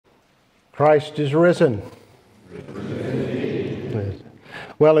Christ is risen.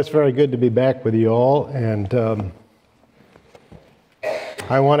 Well, it's very good to be back with you all, and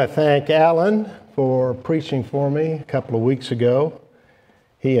I want to thank Alan for preaching for me a couple of weeks ago.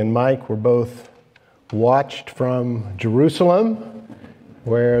 He and Mike were both watched from Jerusalem,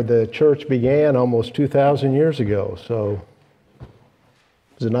 where the church began almost 2,000 years ago. So it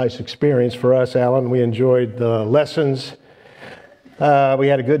was a nice experience for us, Alan. We enjoyed the lessons. We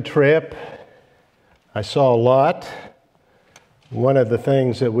had a good trip. I saw a lot. One of the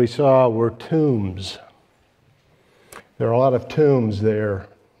things that we saw were tombs. There are a lot of tombs there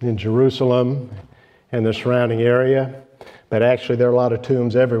in Jerusalem and the surrounding area, but actually there are a lot of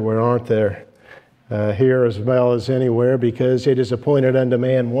tombs everywhere, aren't there? Here as well as anywhere, because it is appointed unto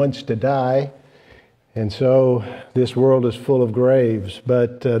man once to die, and so this world is full of graves.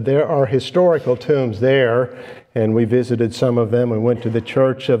 But there are historical tombs there, and we visited some of them. We went to the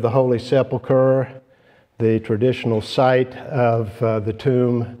Church of the Holy Sepulchre, the traditional site of the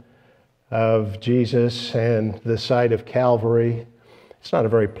tomb of Jesus and the site of Calvary. It's not a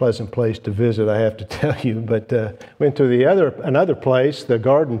very pleasant place to visit, I have to tell you, but went to another place, the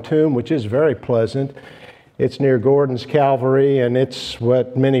Garden Tomb, which is very pleasant. It's near Gordon's Calvary, and it's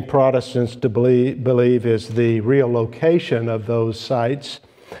what many Protestants believe is the real location of those sites.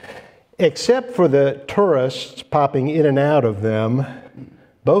 Except for the tourists popping in and out of them,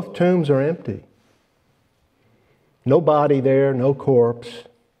 both tombs are empty. No body there, no corpse.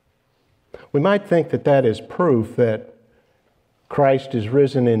 We might think that that is proof that Christ is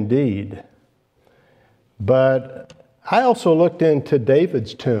risen indeed. But I also looked into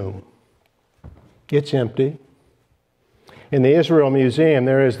David's tomb. It's empty. In the Israel Museum,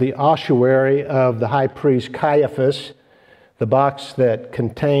 there is the ossuary of the high priest Caiaphas, the box that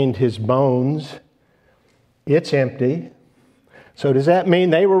contained his bones. It's empty. So does that mean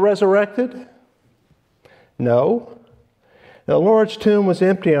they were resurrected? No. The Lord's tomb was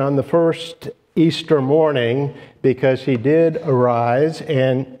empty on the first Easter morning because he did arise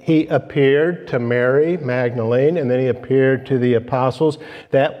and he appeared to Mary Magdalene, and then he appeared to the apostles.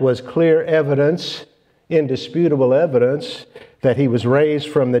 That was clear evidence, indisputable evidence, that he was raised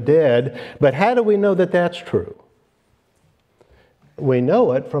from the dead. But how do we know that that's true? We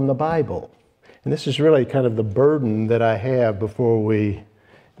know it from the Bible. And this is really kind of the burden that I have before we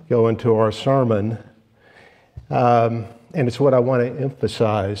go into our sermon. And it's what I want to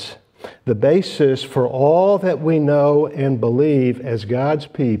emphasize. The basis for all that we know and believe as God's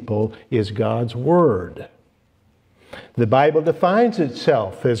people is God's Word. The Bible defines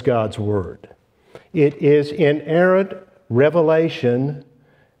itself as God's Word. It is inerrant revelation,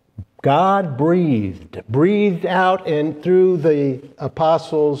 God breathed out and through the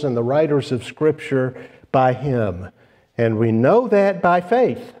apostles and the writers of Scripture by Him. And we know that by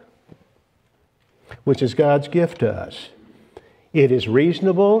faith, which is God's gift to us. It is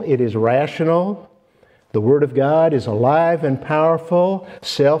reasonable, it is rational. The Word of God is alive and powerful,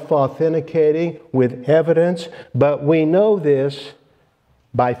 self-authenticating with evidence, but we know this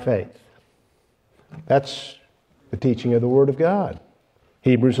by faith. That's the teaching of the Word of God.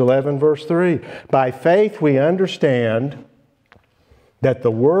 Hebrews 11, verse 3. By faith we understand that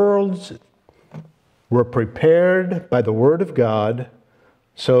the worlds were prepared by the Word of God,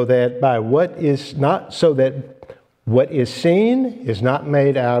 so that what is seen is not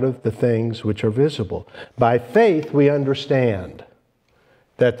made out of the things which are visible. By faith we understand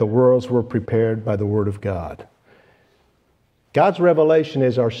that the worlds were prepared by the Word of God. God's revelation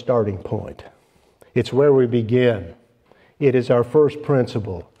is our starting point. It's where we begin. It is our first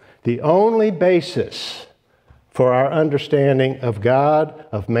principle. The only basis for our understanding of God,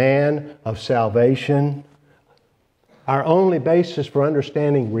 of man, of salvation, our only basis for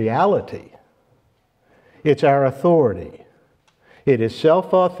understanding reality. It's our authority. It is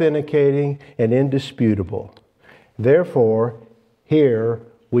self-authenticating and indisputable. Therefore, here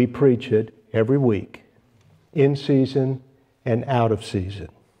we preach it every week, in season and out of season.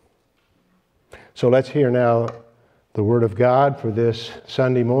 So let's hear now the Word of God for this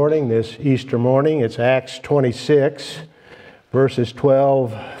Sunday morning, this Easter morning. It's Acts 26, verses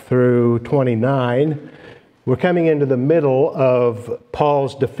 12 through 29. We're coming into the middle of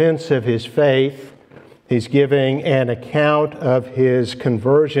Paul's defense of his faith. He's giving an account of his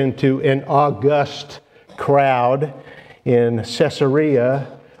conversion to an august crowd in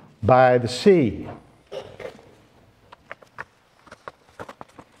Caesarea by the sea.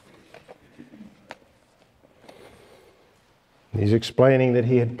 He's explaining that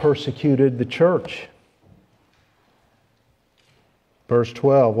he had persecuted the church. Verse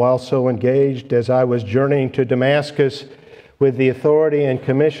 12, while so engaged as I was journeying to Damascus with the authority and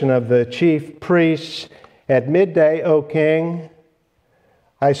commission of the chief priests. At midday, O king,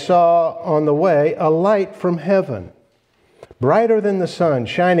 I saw on the way a light from heaven, brighter than the sun,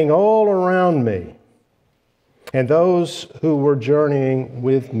 shining all around me and those who were journeying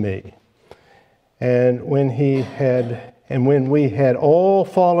with me. And when we had all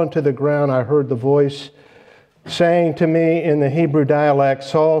fallen to the ground, I heard the voice saying to me in the Hebrew dialect,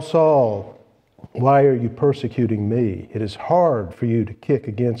 Saul, Saul, why are you persecuting me? It is hard for you to kick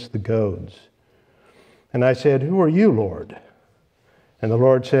against the goads. And I said, who are you, Lord? And the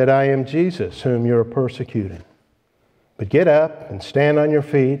Lord said, I am Jesus, whom you are persecuting. But get up and stand on your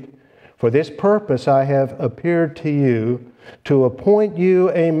feet. For this purpose I have appeared to you, to appoint you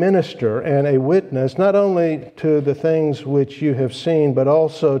a minister and a witness, not only to the things which you have seen, but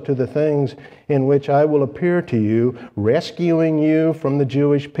also to the things in which I will appear to you, rescuing you from the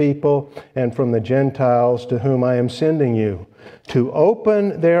Jewish people and from the Gentiles to whom I am sending you, to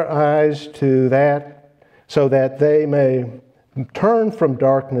open their eyes to that, so that they may turn from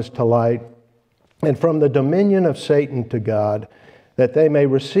darkness to light and from the dominion of Satan to God, that they may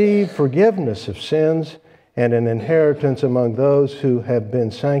receive forgiveness of sins and an inheritance among those who have been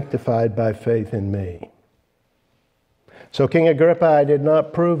sanctified by faith in me. So King Agrippa, I did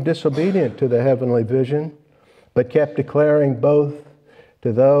not prove disobedient to the heavenly vision, but kept declaring both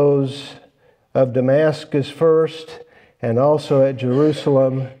to those of Damascus first and also at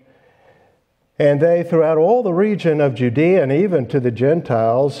Jerusalem, and they throughout all the region of Judea and even to the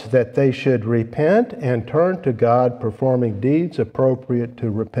Gentiles, that they should repent and turn to God, performing deeds appropriate to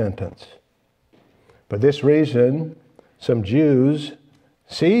repentance. For this reason, some Jews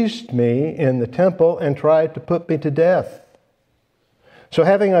seized me in the temple and tried to put me to death. So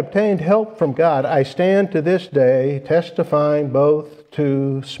having obtained help from God, I stand to this day testifying both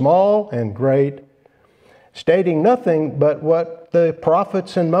to small and great, stating nothing but what the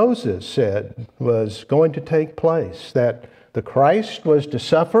prophets and Moses said was going to take place, that the Christ was to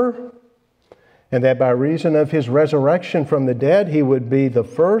suffer, and that by reason of his resurrection from the dead, he would be the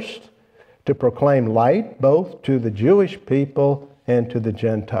first to proclaim light both to the Jewish people and to the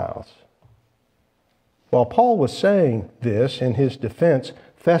Gentiles. While Paul was saying this in his defense,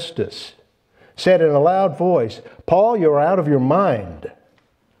 Festus said in a loud voice, Paul, you're out of your mind.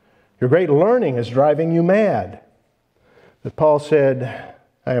 Your great learning is driving you mad. But Paul said,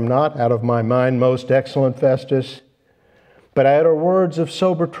 I am not out of my mind, most excellent Festus, but I utter words of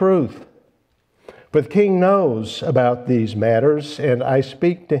sober truth. For the king knows about these matters, and I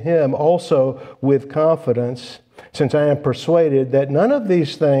speak to him also with confidence, since I am persuaded that none of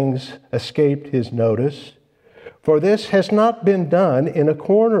these things escaped his notice, for this has not been done in a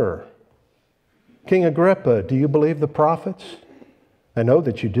corner. King Agrippa, do you believe the prophets? I know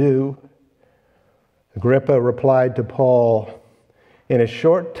that you do. Agrippa replied to Paul, in a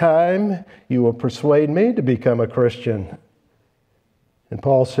short time you will persuade me to become a Christian. And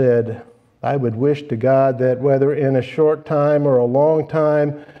Paul said, I would wish to God that whether in a short time or a long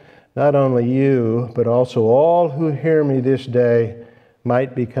time, not only you, but also all who hear me this day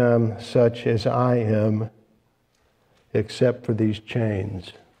might become such as I am, except for these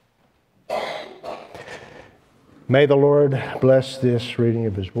chains. May the Lord bless this reading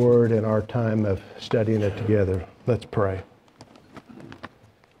of his word and our time of studying it together. Let's pray.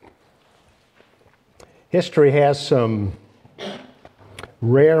 History has some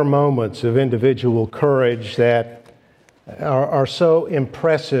rare moments of individual courage that are so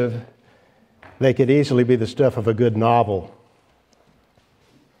impressive they could easily be the stuff of a good novel.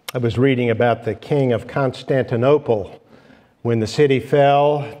 I was reading about the king of Constantinople when the city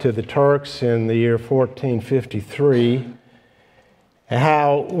fell to the Turks in the year 1453,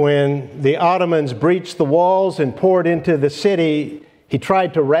 how when the Ottomans breached the walls and poured into the city, he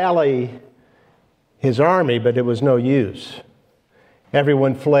tried to rally his army, but it was no use.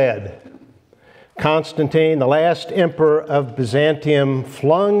 Everyone fled. Constantine, the last emperor of Byzantium,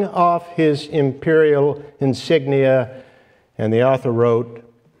 flung off his imperial insignia, and the author wrote,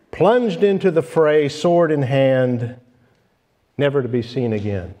 plunged into the fray, sword in hand, never to be seen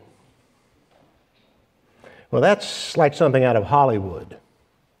again. Well, that's like something out of Hollywood.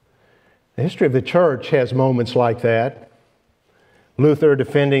 The history of the church has moments like that. Luther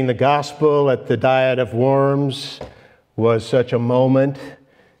defending the gospel at the Diet of Worms was such a moment.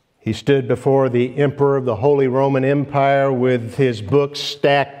 He stood before the emperor of the Holy Roman Empire with his books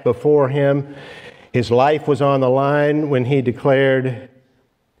stacked before him. His life was on the line when he declared,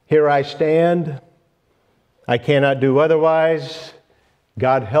 here I stand. I cannot do otherwise.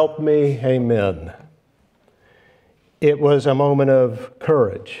 God help me. Amen. It was a moment of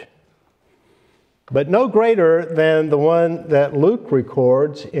courage. but no greater than the one that Luke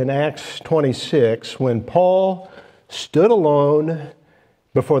records in Acts 26 when Paul stood alone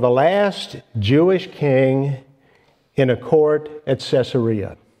before the last Jewish king in a court at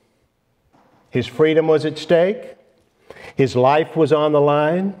Caesarea. His freedom was at stake. His life was on the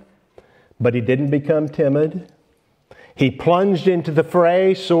line, but he didn't become timid. He plunged into the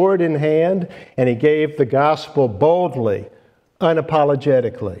fray, sword in hand, and he gave the gospel boldly,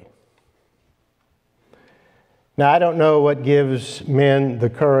 unapologetically. Now, I don't know what gives men the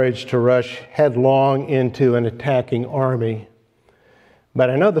courage to rush headlong into an attacking army, but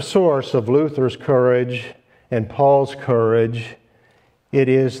I know the source of Luther's courage and Paul's courage. It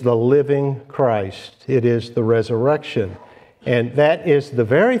is the living Christ. It is the resurrection. And that is the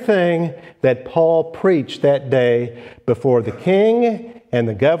very thing that Paul preached that day before the king and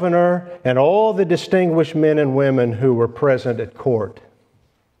the governor and all the distinguished men and women who were present at court.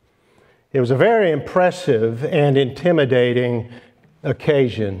 It was a very impressive and intimidating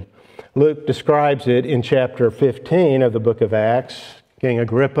occasion. Luke describes it in chapter 15 of the book of Acts. King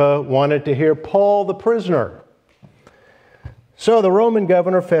Agrippa wanted to hear Paul the prisoner. So the Roman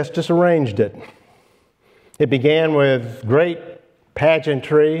governor Festus arranged it. It began with great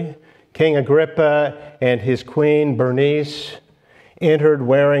pageantry. King Agrippa and his queen Bernice entered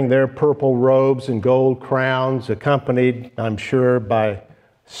wearing their purple robes and gold crowns, accompanied, I'm sure, by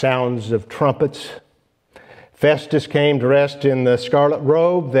sounds of trumpets. Festus came dressed in the scarlet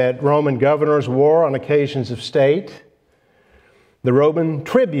robe that Roman governors wore on occasions of state. The Roman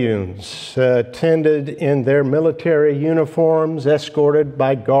tribunes attended in their military uniforms, escorted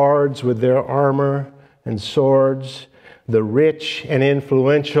by guards with their armor and swords. The rich and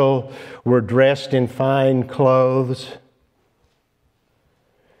influential were dressed in fine clothes.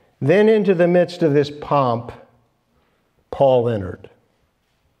 Then into the midst of this pomp, Paul entered.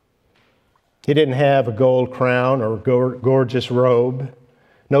 He didn't have a gold crown or gorgeous robe.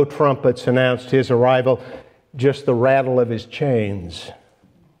 No trumpets announced his arrival, just the rattle of his chains.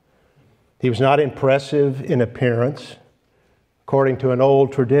 He was not impressive in appearance. According to an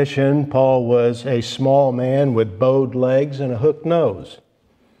old tradition, Paul was a small man with bowed legs and a hooked nose.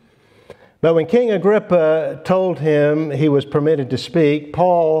 But when King Agrippa told him he was permitted to speak,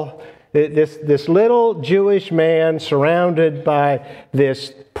 Paul, this little Jewish man surrounded by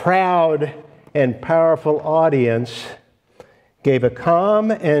this proud and powerful audience, gave a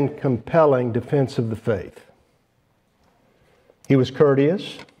calm and compelling defense of the faith. He was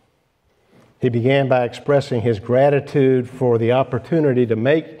courteous. He began by expressing his gratitude for the opportunity to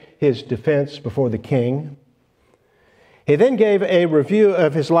make his defense before the king. He then gave a review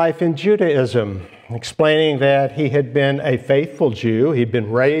of his life in Judaism, explaining that he had been a faithful Jew. He'd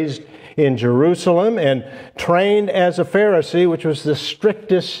been raised in Jerusalem and trained as a Pharisee, which was the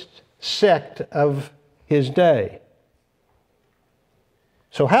strictest sect of his day.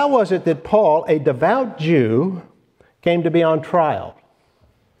 So how was it that Paul, a devout Jew, came to be on trial?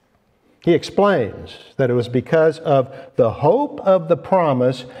 He explains that it was because of the hope of the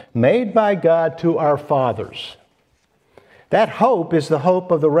promise made by God to our fathers. That hope is the hope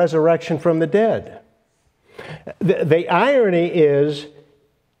of the resurrection from the dead. The irony is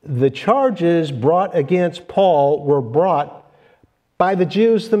the charges brought against Paul were brought by the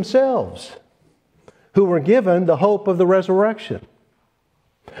Jews themselves, who were given the hope of the resurrection.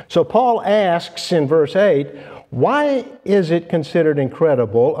 So Paul asks in verse 8, why is it considered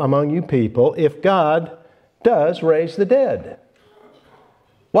incredible among you people if God does raise the dead?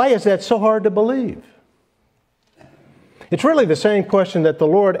 Why is that so hard to believe? It's really the same question that the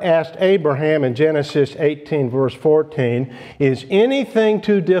Lord asked Abraham in Genesis 18, verse 14. Is anything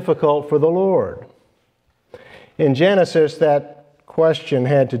too difficult for the Lord? In Genesis, that question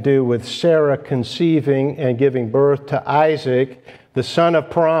had to do with Sarah conceiving and giving birth to Isaac, the son of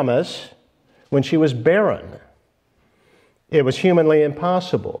promise, when she was barren. It was humanly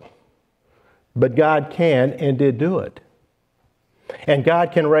impossible, but God can and did do it. And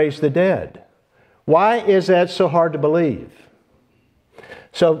God can raise the dead. Why is that so hard to believe?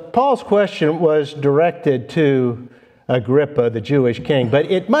 So Paul's question was directed to Agrippa, the Jewish king, but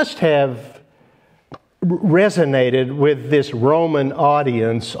it must have resonated with this Roman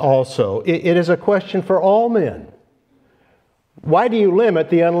audience also. It is a question for all men. Why do you limit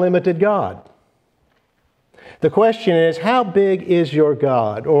the unlimited God? The question is, how big is your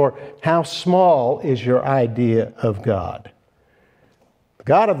God, or how small is your idea of God? The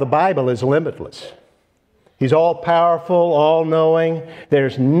God of the Bible is limitless. He's all-powerful, all-knowing.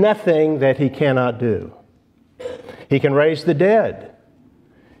 There's nothing that He cannot do. He can raise the dead.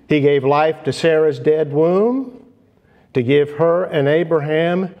 He gave life to Sarah's dead womb to give her and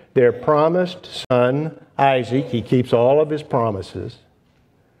Abraham their promised son, Isaac. He keeps all of his promises.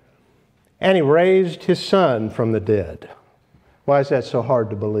 And he raised his son from the dead. Why is that so hard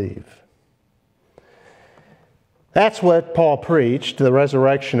to believe? That's what Paul preached, the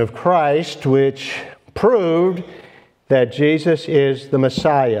resurrection of Christ, which proved that Jesus is the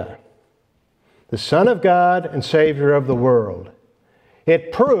Messiah, the Son of God and Savior of the world.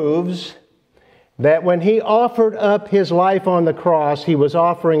 It proves that when he offered up his life on the cross, he was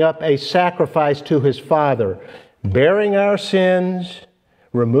offering up a sacrifice to his Father, bearing our sins,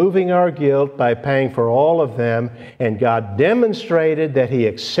 removing our guilt by paying for all of them, and God demonstrated that he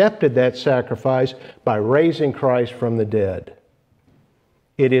accepted that sacrifice by raising Christ from the dead.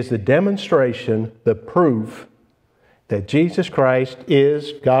 It is the demonstration, the proof, that Jesus Christ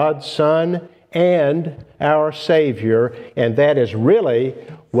is God's Son and our Savior, and that is really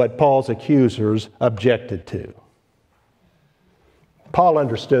what Paul's accusers objected to. Paul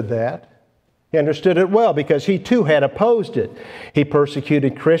understood that. He understood it well because he too had opposed it. He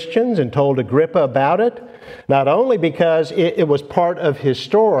persecuted Christians and told Agrippa about it, not only because it was part of his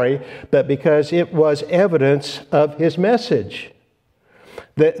story, but because it was evidence of his message.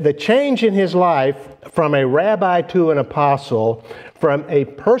 The change in his life from a rabbi to an apostle, from a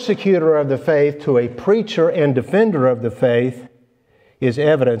persecutor of the faith to a preacher and defender of the faith, is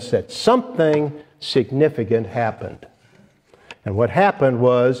evidence that something significant happened. And what happened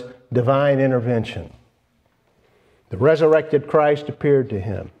was divine intervention. The resurrected Christ appeared to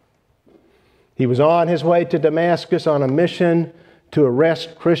him. He was on his way to Damascus on a mission to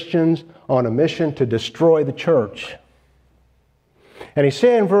arrest Christians, on a mission to destroy the church. And he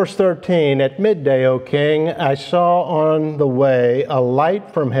said in verse 13, "At midday, O king, I saw on the way a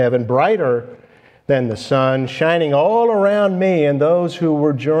light from heaven, brighter than the sun, shining all around me and those who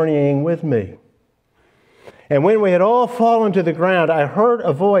were journeying with me. And when we had all fallen to the ground, I heard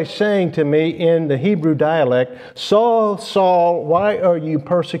a voice saying to me in the Hebrew dialect, 'Saul, Saul, why are you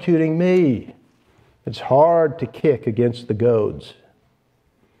persecuting me?'" It's hard to kick against the goads.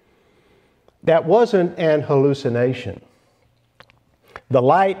 That wasn't an hallucination. The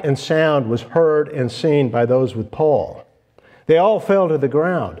light and sound was heard and seen by those with Paul. They all fell to the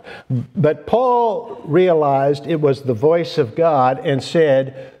ground. But Paul realized it was the voice of God and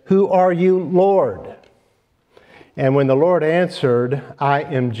said, "Who are you, Lord?" And when the Lord answered, "I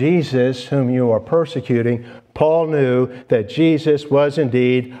am Jesus whom you are persecuting," Paul knew that Jesus was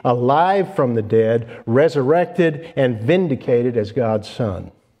indeed alive from the dead, resurrected, and vindicated as God's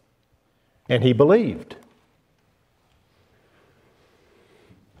Son. And he believed.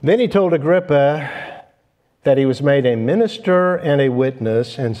 Then he told Agrippa that he was made a minister and a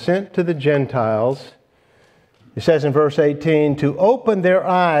witness and sent to the Gentiles. It says in verse 18, "to open their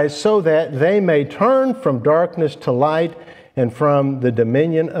eyes so that they may turn from darkness to light and from the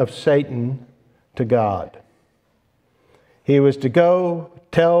dominion of Satan to God." He was to go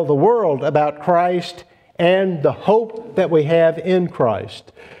tell the world about Christ and the hope that we have in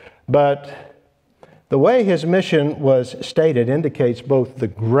Christ. But the way his mission was stated indicates both the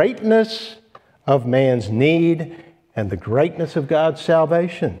greatness of man's need and the greatness of God's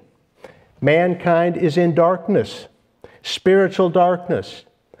salvation. Mankind is in darkness, spiritual darkness,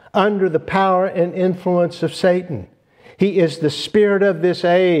 under the power and influence of Satan. He is the spirit of this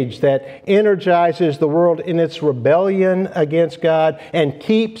age that energizes the world in its rebellion against God and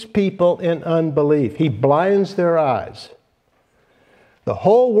keeps people in unbelief. He blinds their eyes. The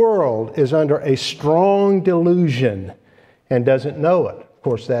whole world is under a strong delusion and doesn't know it. Of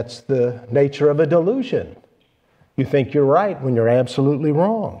course, that's the nature of a delusion. You think you're right when you're absolutely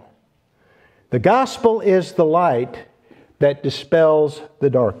wrong. The gospel is the light that dispels the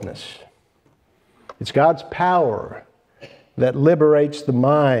darkness. It's God's power that liberates the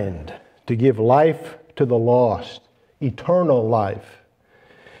mind to give life to the lost, eternal life.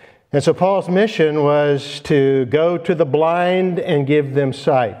 And so Paul's mission was to go to the blind and give them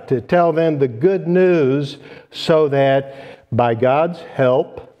sight, to tell them the good news so that by God's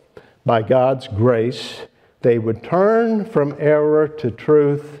help, by God's grace, they would turn from error to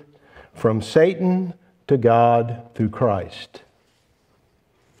truth, from Satan to God through Christ.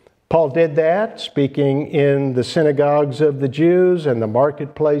 Paul did that, speaking in the synagogues of the Jews and the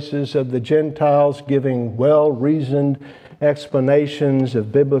marketplaces of the Gentiles, giving well-reasoned explanations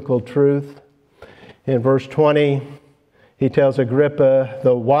of biblical truth. In verse 20, he tells Agrippa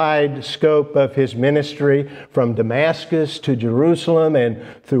the wide scope of his ministry from Damascus to Jerusalem and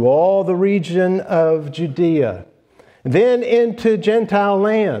through all the region of Judea. Then into Gentile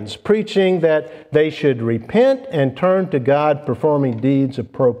lands, preaching that they should repent and turn to God, performing deeds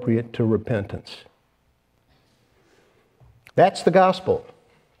appropriate to repentance. That's the gospel.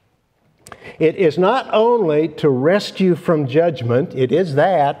 It is not only to rescue from judgment, it is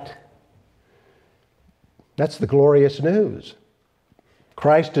that. That's the glorious news.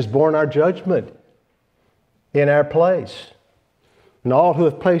 Christ has borne our judgment in our place. And all who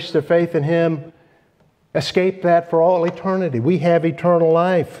have placed their faith in Him escape that for all eternity. We have eternal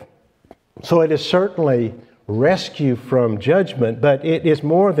life. So it is certainly rescue from judgment, but it is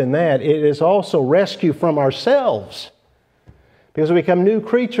more than that. It is also rescue from ourselves, because we become new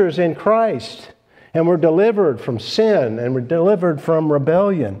creatures in Christ, and we're delivered from sin, and we're delivered from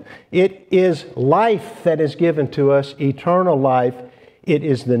rebellion. It is life that is given to us, eternal life. It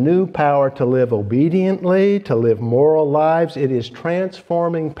is the new power to live obediently, to live moral lives. It is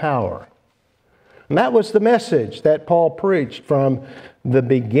transforming power. And that was the message that Paul preached from the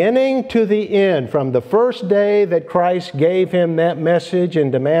beginning to the end, from the first day that Christ gave him that message in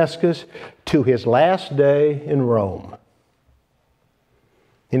Damascus to his last day in Rome.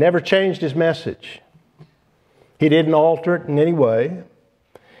 He never changed his message. He didn't alter it in any way.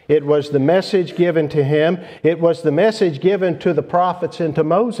 It was the message given to him. It was the message given to the prophets and to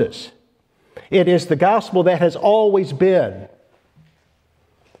Moses. It is the gospel that has always been.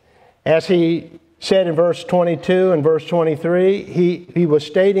 As he said in verse 22 and verse 23, he was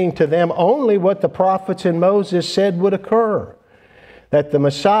stating to them only what the prophets and Moses said would occur. That the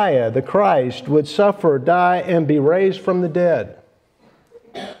Messiah, the Christ, would suffer, die, and be raised from the dead.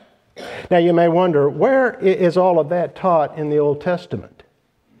 Now you may wonder, where is all of that taught in the Old Testament?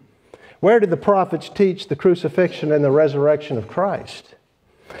 Where did the prophets teach the crucifixion and the resurrection of Christ?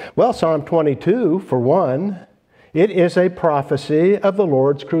 Well, Psalm 22, for one, it is a prophecy of the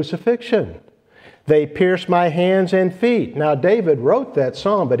Lord's crucifixion. They pierced my hands and feet. Now, David wrote that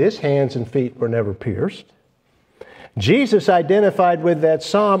psalm, but his hands and feet were never pierced. Jesus identified with that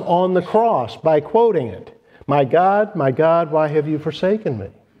psalm on the cross by quoting it. My God, why have you forsaken me?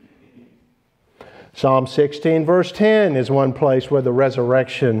 Psalm 16, verse 10 is one place where the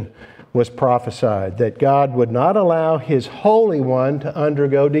resurrection was prophesied, that God would not allow His Holy One to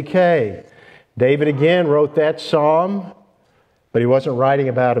undergo decay. David again wrote that psalm, but he wasn't writing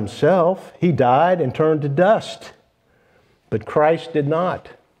about himself. He died and turned to dust. But Christ did not.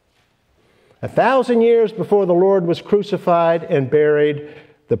 1,000 years before the Lord was crucified and buried,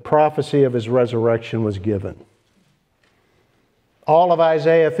 the prophecy of His resurrection was given. All of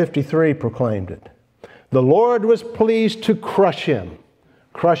Isaiah 53 proclaimed it. The Lord was pleased to crush him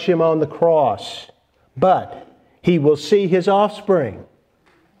on the cross, but He will see His offspring.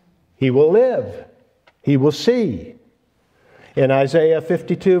 He will live. He will see. In Isaiah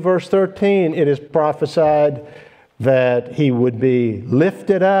 52, verse 13, it is prophesied that He would be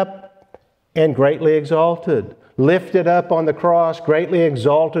lifted up and greatly exalted. Lifted up on the cross, greatly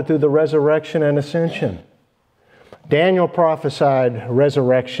exalted through the resurrection and ascension. Daniel prophesied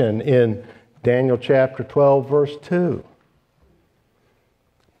resurrection in Daniel chapter 12, verse 2.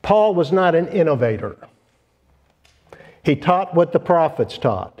 Paul was not an innovator. He taught what the prophets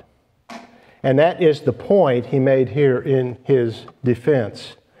taught. And that is the point he made here in his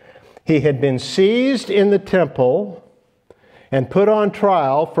defense. He had been seized in the temple and put on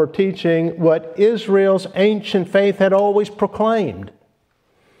trial for teaching what Israel's ancient faith had always proclaimed.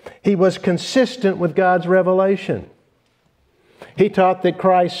 He was consistent with God's revelation. He taught that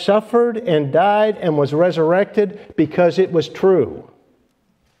Christ suffered and died and was resurrected because it was true.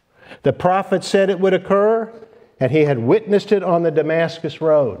 The prophet said it would occur, and he had witnessed it on the Damascus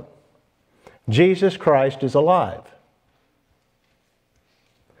road. Jesus Christ is alive.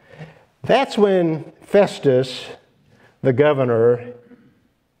 That's when Festus, the governor,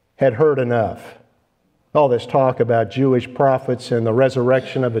 had heard enough. All this talk about Jewish prophets and the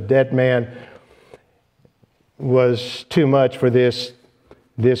resurrection of a dead man was too much for this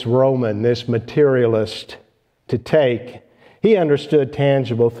Roman, this materialist to take. He understood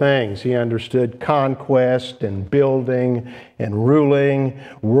tangible things. He understood conquest and building and ruling,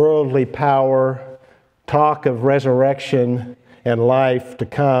 worldly power. Talk of resurrection and life to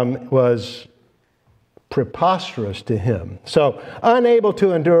come was preposterous to him. So, unable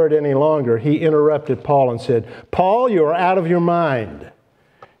to endure it any longer, he interrupted Paul and said, Paul, you are out of your mind.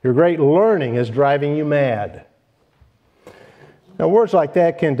 Your great learning is driving you mad. Now, words like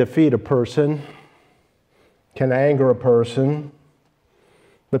that can defeat a person, can anger a person,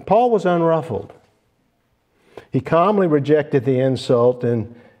 but Paul was unruffled. He calmly rejected the insult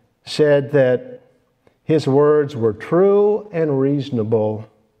and said that his words were true and reasonable,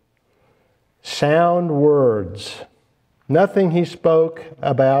 sound words. Nothing he spoke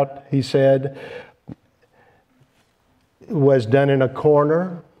about, he said, was done in a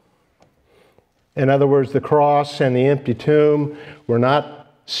corner. In other words, the cross and the empty tomb were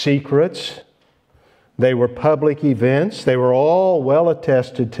not secrets. They were public events. They were all well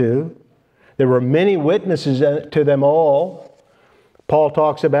attested to. There were many witnesses to them all. Paul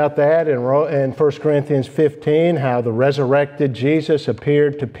talks about that in 1 Corinthians 15, how the resurrected Jesus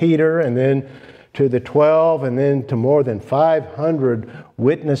appeared to Peter and then to the 12 and then to more than 500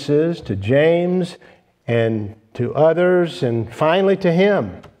 witnesses, to James and to others, and finally to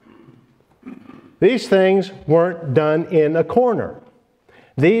him. These things weren't done in a corner.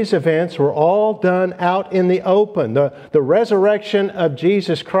 These events were all done out in the open. The resurrection of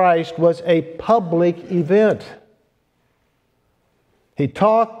Jesus Christ was a public event. He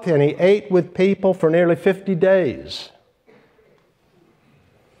talked and he ate with people for nearly 50 days.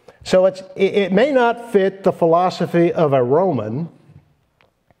 So it may not fit the philosophy of a Roman,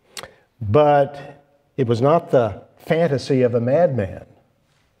 but it was not the fantasy of a madman.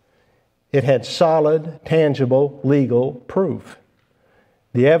 It had solid, tangible, legal proof.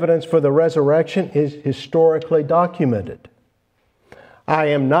 The evidence for the resurrection is historically documented. I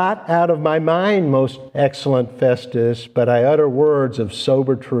am not out of my mind, most excellent Festus, but I utter words of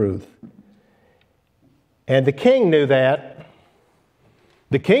sober truth. And the king knew that.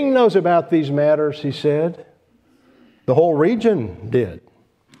 The king knows about these matters, he said. The whole region did.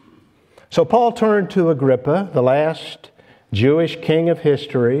 So Paul turned to Agrippa, the last Jewish king of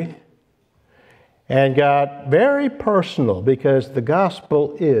history, and got very personal, because the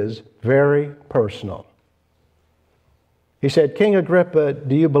gospel is very personal. He said, King Agrippa,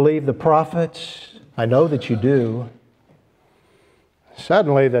 do you believe the prophets? I know that you do.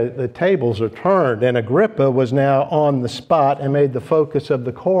 Suddenly the tables are turned, and Agrippa was now on the spot and made the focus of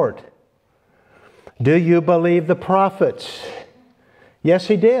the court. Do you believe the prophets? Yes,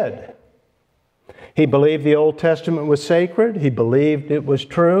 he did. He believed the Old Testament was sacred. He believed it was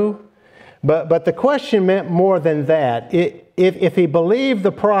true. But the question meant more than that. If he believed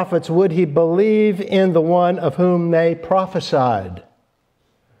the prophets, would he believe in the one of whom they prophesied?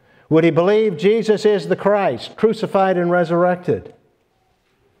 Would he believe Jesus is the Christ, crucified and resurrected?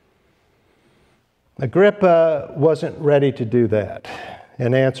 Agrippa wasn't ready to do that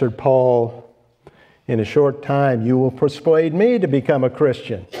and answered Paul, in a short time you will persuade me to become a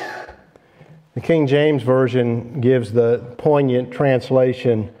Christian. The King James Version gives the poignant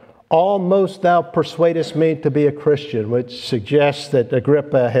translation, almost thou persuadest me to be a Christian, which suggests that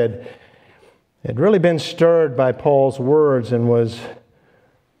Agrippa had really been stirred by Paul's words and was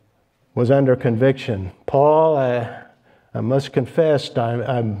under conviction. Paul, I must confess,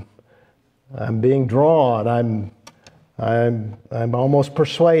 I'm being drawn. I'm almost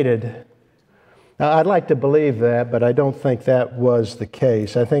persuaded. Now, I'd like to believe that, but I don't think that was the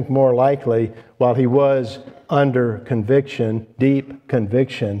case. I think more likely, while he was under conviction, deep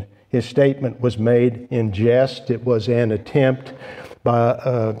conviction, his statement was made in jest. It was an attempt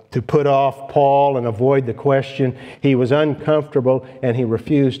to put off Paul and avoid the question. He was uncomfortable and he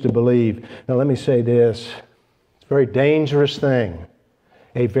refused to believe. Now let me say this. It's a very dangerous thing.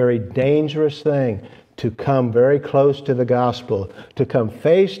 A very dangerous thing to come very close to the gospel, to come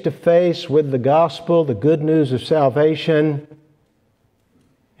face to face with the gospel, the good news of salvation,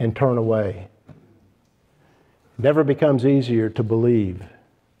 and turn away. It never becomes easier to believe.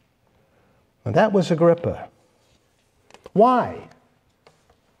 And that was Agrippa. Why?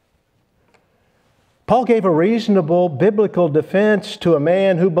 Paul gave a reasonable biblical defense to a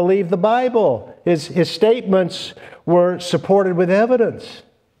man who believed the Bible. His statements were supported with evidence.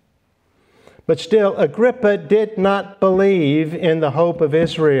 But still, Agrippa did not believe in the hope of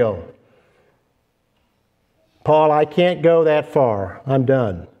Israel. Paul, I can't go that far. I'm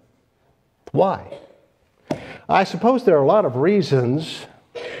done. Why? I suppose there are a lot of reasons.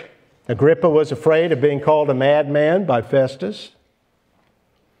 Agrippa was afraid of being called a madman by Festus.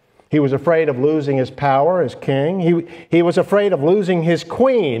 He was afraid of losing his power as king. He was afraid of losing his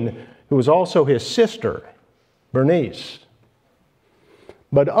queen, who was also his sister, Bernice.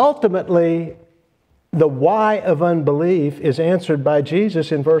 But ultimately, the why of unbelief is answered by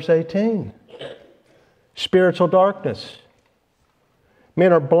Jesus in verse 18. Spiritual darkness.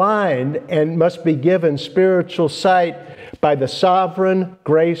 Men are blind and must be given spiritual sight by the sovereign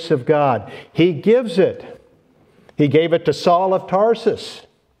grace of God. He gives it. He gave it to Saul of Tarsus,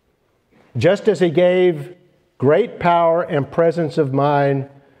 just as He gave great power and presence of mind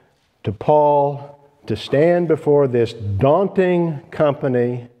to Paul to stand before this daunting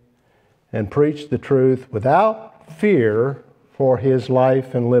company and preach the truth without fear for his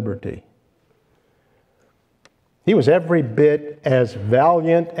life and liberty. He was every bit as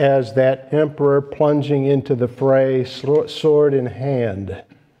valiant as that emperor plunging into the fray, sword in hand.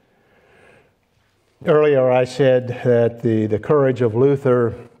 Earlier I said that the courage of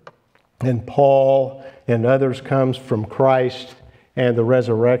Luther and Paul and others comes from Christ and the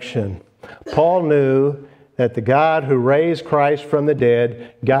resurrection. Paul knew that the God who raised Christ from the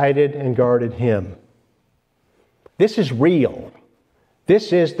dead guided and guarded him. This is real.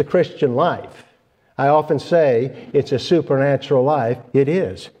 This is the Christian life. I often say it's a supernatural life. It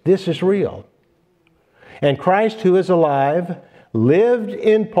is. This is real. And Christ, who is alive, lived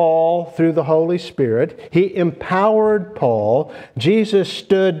in Paul through the Holy Spirit. He empowered Paul. Jesus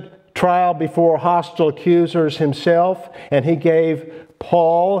stood trial before hostile accusers himself, and he gave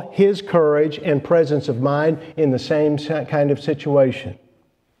Paul his courage and presence of mind in the same kind of situation.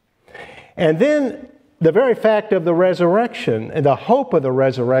 And then the very fact of the resurrection and the hope of the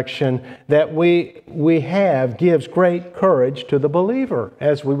resurrection that we have gives great courage to the believer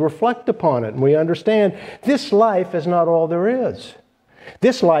as we reflect upon it and we understand this life is not all there is.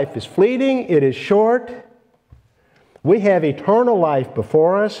 This life is fleeting, it is short. We have eternal life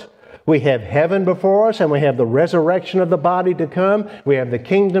before us. We have heaven before us, and we have the resurrection of the body to come. We have the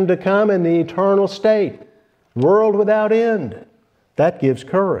kingdom to come and the eternal state, world without end. That gives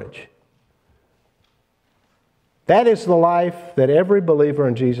courage. That is the life that every believer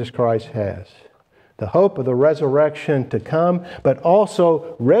in Jesus Christ has. The hope of the resurrection to come, but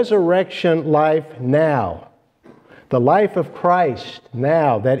also resurrection life now. The life of Christ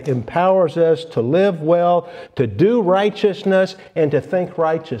now that empowers us to live well, to do righteousness, and to think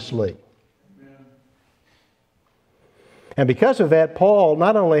righteously. Amen. And because of that, Paul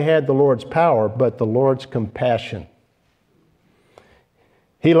not only had the Lord's power, but the Lord's compassion.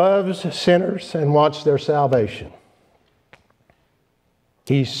 He loves sinners and wants their salvation.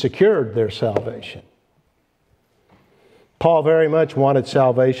 He secured their salvation. Paul very much wanted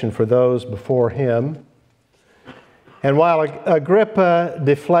salvation for those before him. And while Agrippa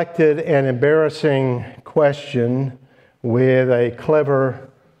deflected an embarrassing question with a clever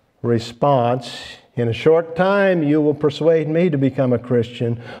response, "In a short time you will persuade me to become a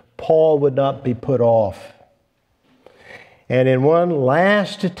Christian," Paul would not be put off. And in one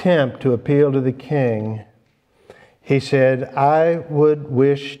last attempt to appeal to the king, he said, "I would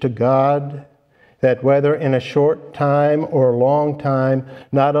wish to God that whether in a short time or a long time,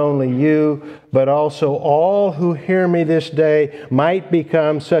 not only you, but also all who hear me this day might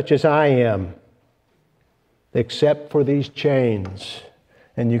become such as I am, except for these chains."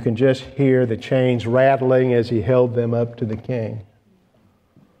 And you can just hear the chains rattling as he held them up to the king.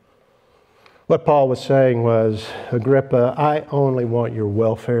 What Paul was saying was, "Agrippa, I only want your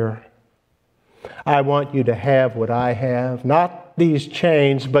welfare. I want you to have what I have, not these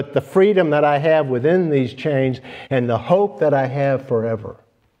chains, but the freedom that I have within these chains and the hope that I have forever."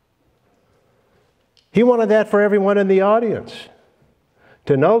 He wanted that for everyone in the audience,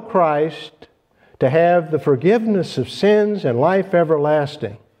 to know Christ, to have the forgiveness of sins and life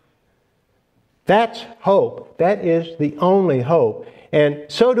everlasting. That's hope. That is the only hope. And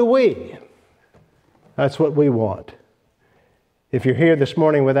so do we. That's what we want. If you're here this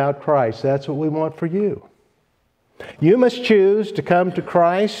morning without Christ, that's what we want for you. You must choose to come to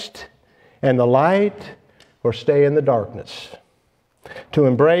Christ and the light or stay in the darkness. To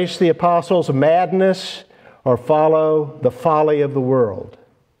embrace the apostles' madness or follow the folly of the world.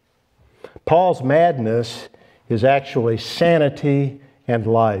 Paul's madness is actually sanity and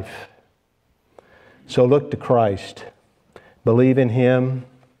life. So look to Christ. Believe in Him.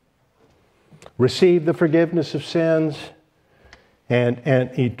 Receive the forgiveness of sins and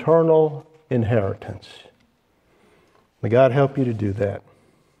an eternal inheritance. May God help you to do that.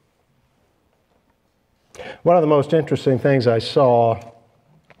 One of the most interesting things I saw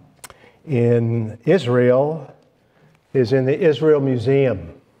in Israel is in the Israel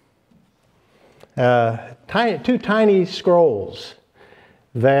Museum. Two tiny scrolls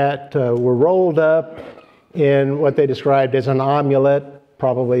that were rolled up in what they described as an amulet,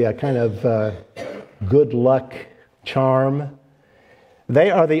 probably a kind of good luck charm. They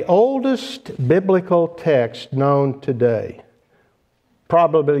are the oldest biblical text known today.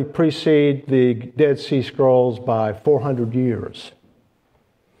 Probably precede the Dead Sea Scrolls by 400 years.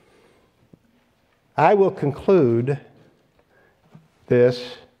 I will conclude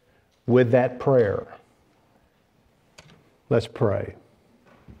this with that prayer. Let's pray.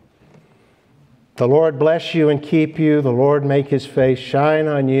 The Lord bless you and keep you. The Lord make His face shine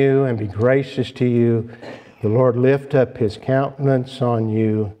on you and be gracious to you. The Lord lift up His countenance on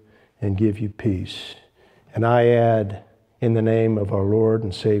you and give you peace. And I add, in the name of our Lord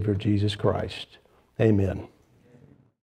and Savior Jesus Christ. Amen.